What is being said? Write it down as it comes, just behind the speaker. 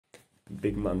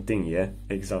Big man ting, yeah?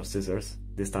 Exiled Scissors.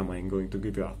 This time I'm going to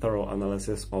give you a thorough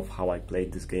analysis of how I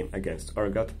played this game against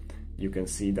Urgot. You can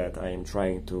see that I am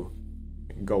trying to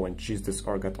go and cheese this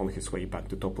Urgot on his way back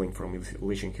to top lane from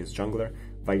leashing his jungler.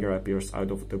 Viger appears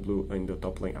out of the blue in the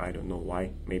top lane, I don't know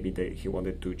why. Maybe he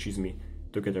wanted to cheese me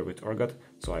together with Urgot,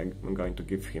 so I'm going to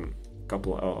give him a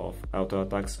couple of auto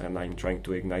attacks and I'm trying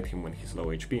to ignite him when he's low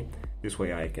HP. This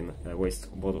way I can waste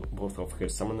both of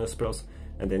his summoner spells,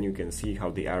 and then you can see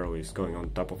how the arrow is going on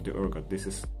top of the Urgot. This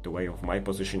is the way of my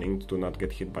positioning to not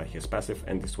get hit by his passive,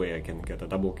 and this way I can get a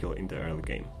double kill in the early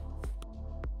game.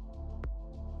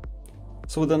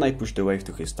 So then I push the wave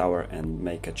to his tower and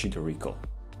make a cheater recall.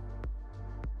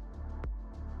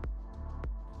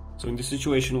 So in this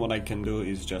situation what I can do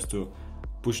is just to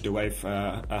push the wave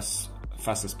as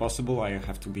fast as possible. I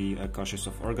have to be cautious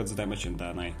of Urgot's damage, and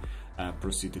then I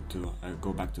proceeded to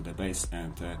go back to the base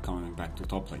and coming back to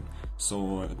top lane.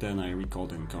 So then I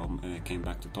recalled and came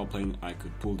back to top lane. I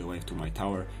could pull the wave to my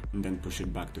tower and then push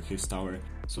it back to his tower.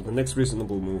 So the next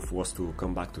reasonable move was to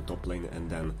come back to top lane and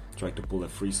then try to pull a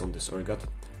freeze on this Urgot.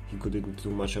 He couldn't do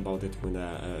much about it with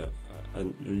a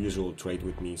usual trade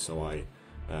with me, so I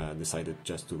decided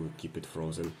just to keep it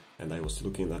frozen, and I was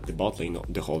looking at the bot lane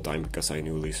the whole time because I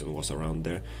knew Lee Sin was around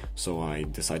there, so I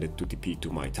decided to TP to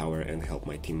my tower and help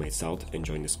my teammates out and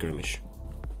join the skirmish.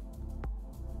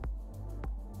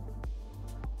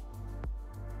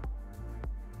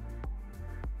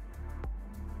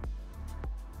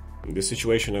 In this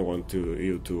situation I want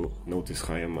you to notice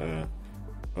how I am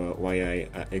why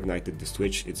I ignited the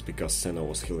switch. It's because Senna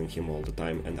was healing him all the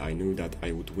time and I knew that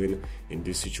I would win. In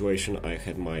this situation I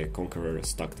had my Conqueror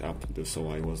stacked up, so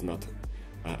I was not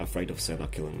afraid of Senna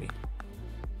killing me.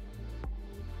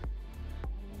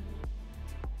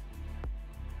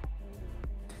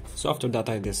 So after that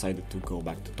I decided to go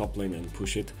back to top lane and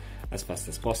push it as fast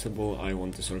as possible. I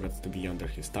want the Urgot to be under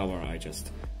his tower. I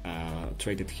just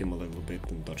traded him a little bit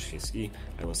and dodged his E.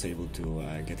 I was able to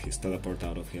get his teleport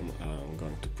out of him. I'm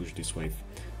going to push this wave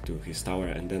to his tower,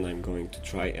 and then I'm going to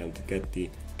try and get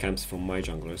the camps from my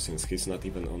jungler. Since he's not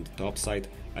even on the top side,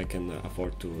 I can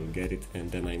afford to get it, and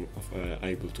then I'm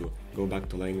able to go back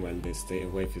to lane when this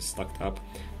wave is stacked up,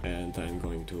 and I'm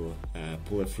going to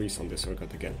pull a freeze on this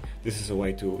Urgot again. This is a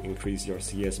way to increase your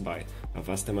CS by a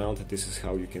vast amount. This is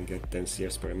how you can get 10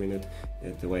 CS per minute.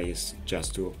 The way is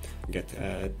just to get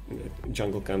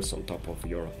jungle camps on top of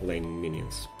your lane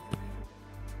minions.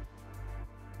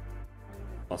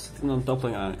 While sitting on top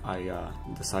lane, I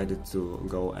decided to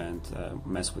go and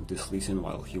mess with this Lee Sin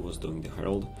while he was doing the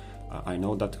herald. I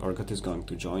know that Urgot is going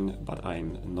to join, but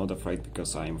I'm not afraid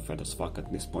because I'm fed as fuck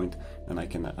at this point, and I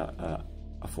can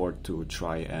afford to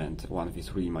try and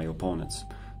 1v3 my opponents.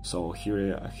 So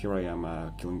here I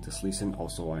am killing this Lee Sin.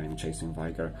 Also I am chasing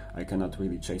Viger. I cannot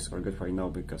really chase Urgot right now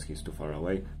because he's too far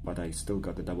away, but I still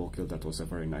got the double kill. That was a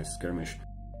very nice skirmish.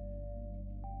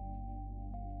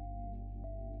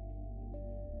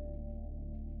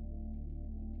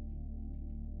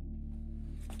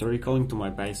 After recalling to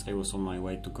my base, I was on my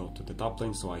way to go to the top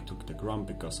lane, so I took the Grom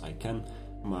because I can.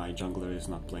 My jungler is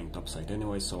not playing topside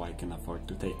anyway, so I can afford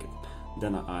to take it.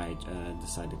 Then I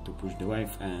decided to push the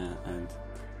wave, and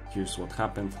here's what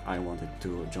happened. I wanted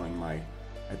to join my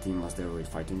team as they were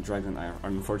fighting Dragon.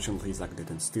 Unfortunately, Zac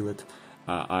didn't steal it.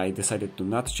 I decided to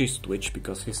not chase Twitch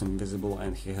because he's invisible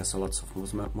and he has lots of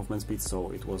movement speed, so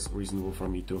it was reasonable for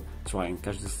me to try and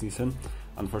catch this Lee Sin.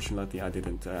 Unfortunately, I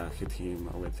didn't hit him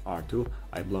with R2.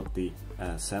 I blocked the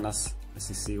Senna's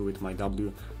CC with my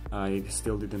W. I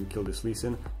still didn't kill this Lee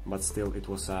Sin, but still it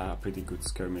was a pretty good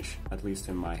skirmish, at least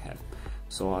in my head.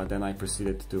 So then I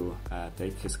proceeded to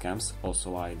take his camps.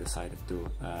 Also I decided to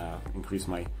increase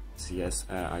my CS.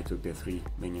 I took the 3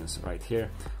 minions right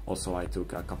here. Also I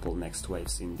took a couple next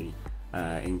waves in the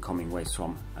incoming waves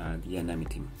from the enemy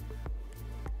team.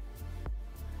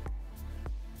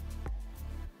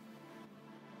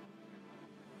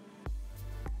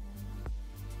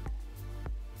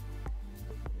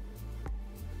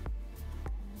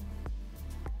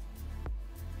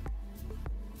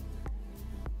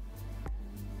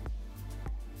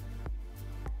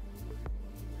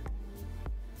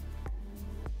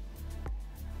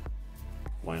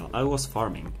 While I was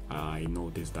farming, I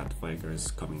noticed that Viger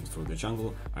is coming through the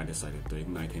jungle. I decided to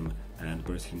ignite him and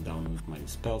burst him down with my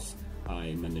spells.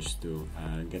 I managed to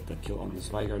get the kill on this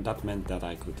Viger. That meant that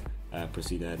I could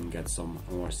proceed and get some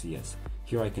more CS.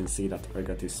 Here I can see that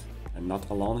Urgot is not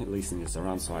alone, Lee Sin is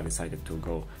around, so I decided to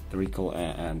go the recall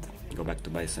and go back to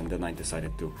base, and then I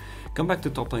decided to come back to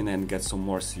top lane and get some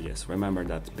more CS. Remember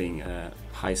that being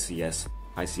high CS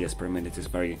per minute is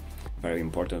very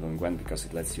important on Gwen because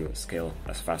it lets you scale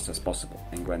as fast as possible,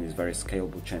 and Gwen is very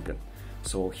scalable champion.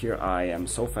 So here I am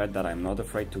so fed that I'm not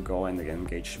afraid to go and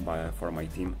engage for my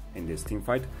team in this team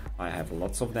fight. I have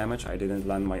lots of damage. I didn't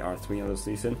land my R3 this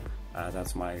season.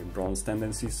 That's my bronze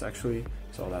tendencies actually,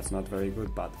 so that's not very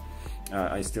good, but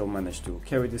I still managed to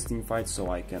carry this team fight,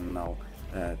 so I can now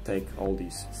take all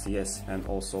these CS and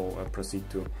also proceed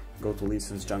to go to Lee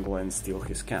Sin's jungle and steal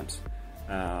his camps.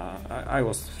 I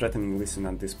was threatening Lee Sin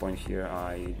at this point here.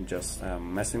 I just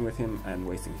messing with him and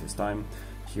wasting his time.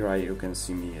 Here you can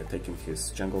see me taking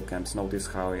his jungle camps. Notice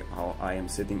how I am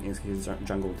sitting in his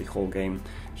jungle the whole game.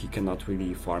 He cannot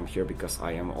really farm here because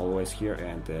I am always here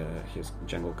and his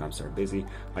jungle camps are busy.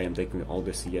 I am taking all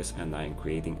the CS and I am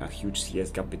creating a huge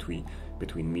CS gap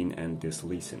between me and this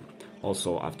Lee Sin.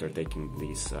 Also, after taking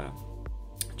these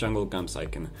jungle camps, I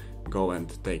can go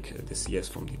and take the CS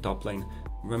from the top lane.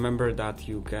 Remember that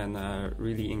you can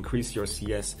really increase your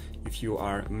CS if you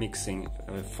are mixing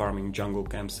farming jungle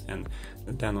camps, and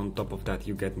then on top of that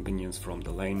you get minions from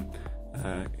the lane.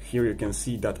 Here you can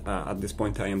see that at this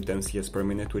point I am 10 CS per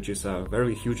minute, which is a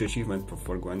very huge achievement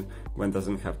for Gwen. Gwen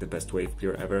doesn't have the best wave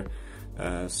clear ever,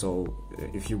 so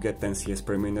if you get 10 CS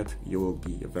per minute you will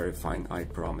be very fine, I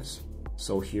promise.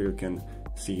 So here you can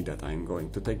see that I'm going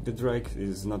to take the Drake. It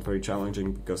is not very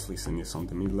challenging because Lee Sin is on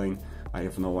the mid lane. I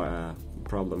have no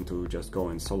problem to just go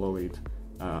and solo it.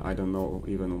 I don't know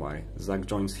even why Zac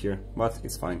joins here, but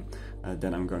it's fine.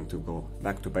 Then I'm going to go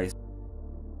back to base.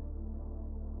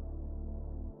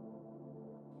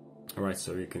 Alright,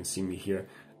 so you can see me here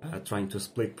trying to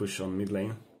split push on mid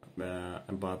lane.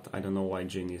 But I don't know why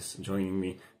Jhin is joining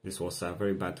me. This was a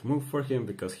very bad move for him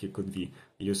because he could be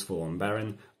useful on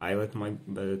Baron. I let my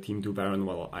team do Baron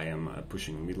while I am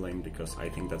pushing mid lane because I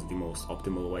think that's the most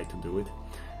optimal way to do it.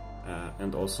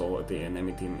 And also the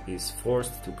enemy team is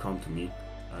forced to come to me.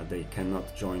 They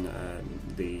cannot join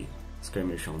the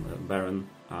skirmish on Baron.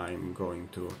 I'm going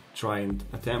to try and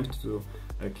attempt to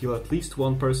kill at least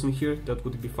one person here. That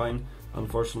would be fine.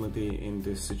 Unfortunately, in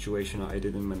this situation I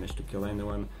didn't manage to kill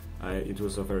anyone. It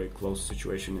was a very close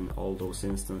situation in all those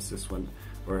instances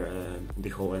where the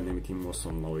whole enemy team was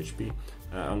on low HP.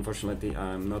 Unfortunately,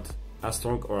 I'm not as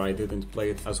strong, or I didn't play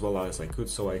it as well as I could,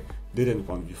 so I didn't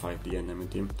 1v5 the enemy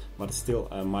team, but still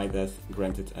my death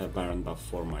granted a Baron buff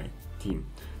for my team.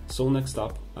 So next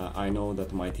up, I know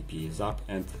that my TP is up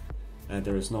and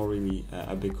there is no really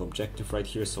a big objective right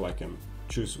here, so I can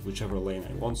choose whichever lane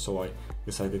I want, so I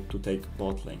decided to take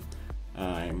bot lane.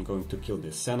 I'm going to kill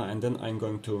this Senna and then I'm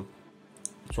going to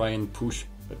try and push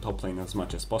the top lane as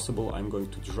much as possible. I'm going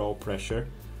to draw pressure,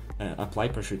 apply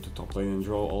pressure to top lane and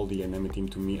draw all the enemy team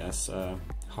to me as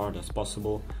hard as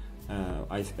possible.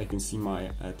 I can see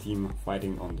my team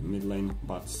fighting on the mid lane,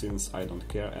 but since I don't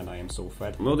care and I am so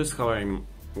fed. Notice how I'm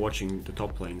watching the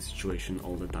top lane situation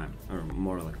all the time, or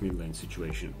more like mid lane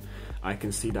situation. I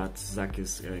can see that Zac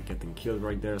is getting killed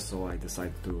right there, so I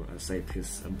decide to save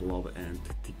his blob and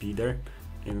TP there.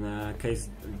 In case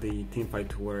the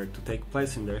teamfight were to take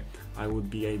place in there, I would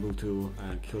be able to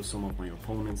kill some of my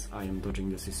opponents. I am dodging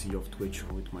the CC of Twitch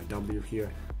with my W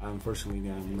here.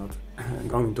 Unfortunately, I'm not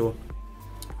going to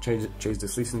chase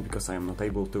this Lee Sin because I am not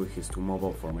able to. He's too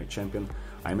mobile for my champion.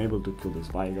 I'm able to kill this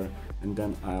Viger, and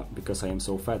then because I am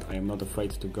so fat, I am not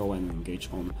afraid to go and engage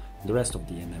on the rest of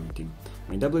the enemy team.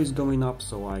 My W is going up,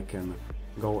 so I can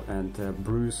go and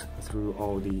bruise through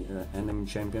all the enemy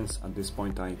champions. At this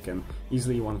point I can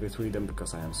easily 1v3 them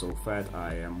because I am so fat,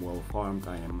 I am well farmed,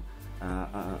 I am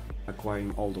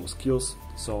acquiring all those kills,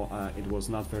 so it was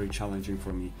not very challenging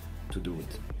for me to do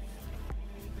it.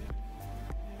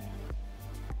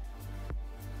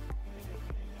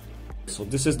 So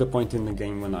this is the point in the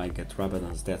game when I get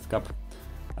Rabadon's Death Cup.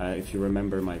 If you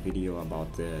remember my video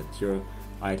about the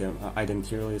item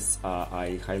tier lists,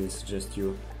 I highly suggest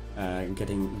you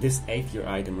getting this 8-tier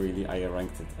item. Really, I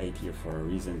ranked it 8-tier for a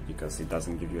reason, because it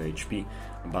doesn't give you HP,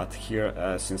 but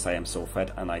here since I am so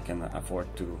fat and I can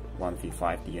afford to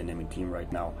 1v5 the enemy team right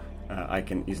now, I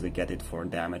can easily get it for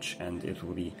damage and it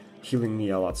will be healing me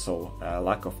a lot, so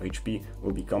lack of HP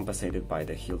will be compensated by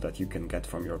the heal that you can get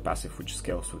from your passive, which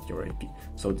scales with your AP.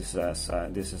 So this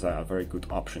is a very good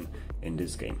option in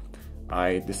this game.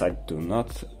 I decided to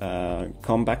not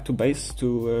come back to base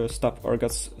to stop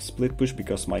Urgot's split push,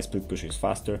 because my split push is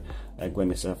faster.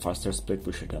 Gwen is a faster split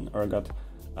pusher than Urgot.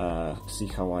 See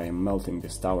how I am melting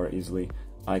this tower easily.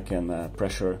 I can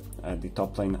pressure the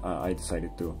top lane. I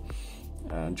decided to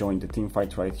join the team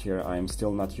fight right here. I am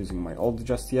still not using my ult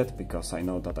just yet, because I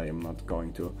know that I am not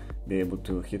going to be able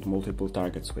to hit multiple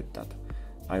targets with that.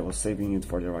 I was saving it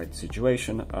for the right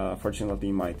situation.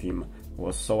 Fortunately, my team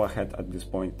was so ahead at this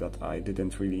point that I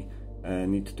didn't really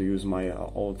need to use my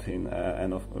ult in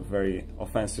a very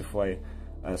offensive way.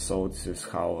 So this is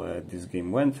how this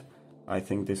game went. I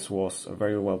think this was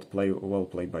very well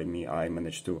played by me. I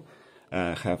managed to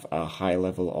have a high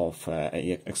level of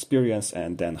experience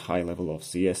and then high level of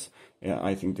CS.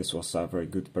 I think this was a very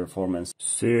good performance.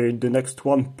 See you in the next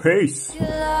one. Peace!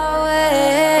 You'll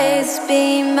always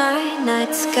be my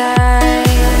night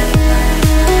sky.